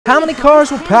How many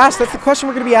cars will pass? That's the question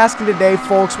we're going to be asking today,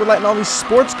 folks. We're letting all these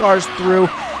sports cars through.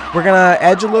 We're going to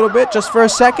edge a little bit just for a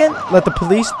second. Let the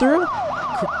police through.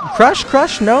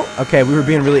 Crush? No? Okay, we were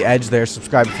being really edged there.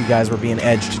 Subscribe if you guys were being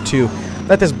edged too.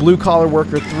 Let this blue-collar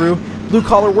worker through.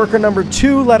 Blue-collar worker number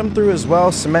 2, let him through as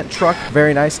well. Cement truck,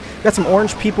 very nice. Got some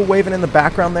orange people waving in the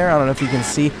background there. I don't know if you can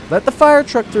see. Let the fire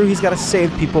truck through. He's got to save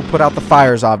people, put out the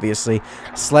fires, obviously.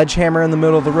 Sledgehammer in the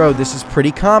middle of the road. This is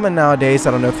pretty common nowadays.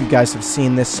 I don't know if you guys have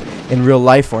seen this in real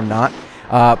life or not.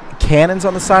 Cannons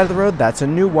on the side of the road. That's a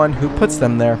new one. Who puts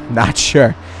them there? Not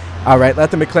sure. All right, let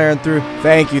the McLaren through.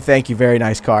 Thank you. Very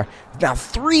nice car. Now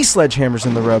 3 sledgehammers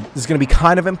in the road. This is going to be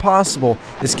kind of impossible.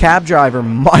 This cab driver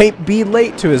might be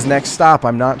late to his next stop.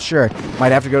 I'm not sure.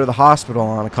 Might have to go to the hospital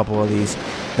on a couple of these.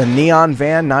 The neon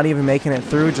van not even making it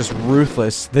through. Just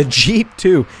ruthless. The Jeep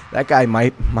too. That guy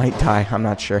might die. I'm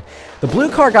not sure. The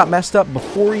blue car got messed up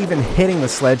before even hitting the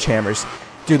sledgehammers.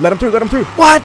 Dude, let him through. What?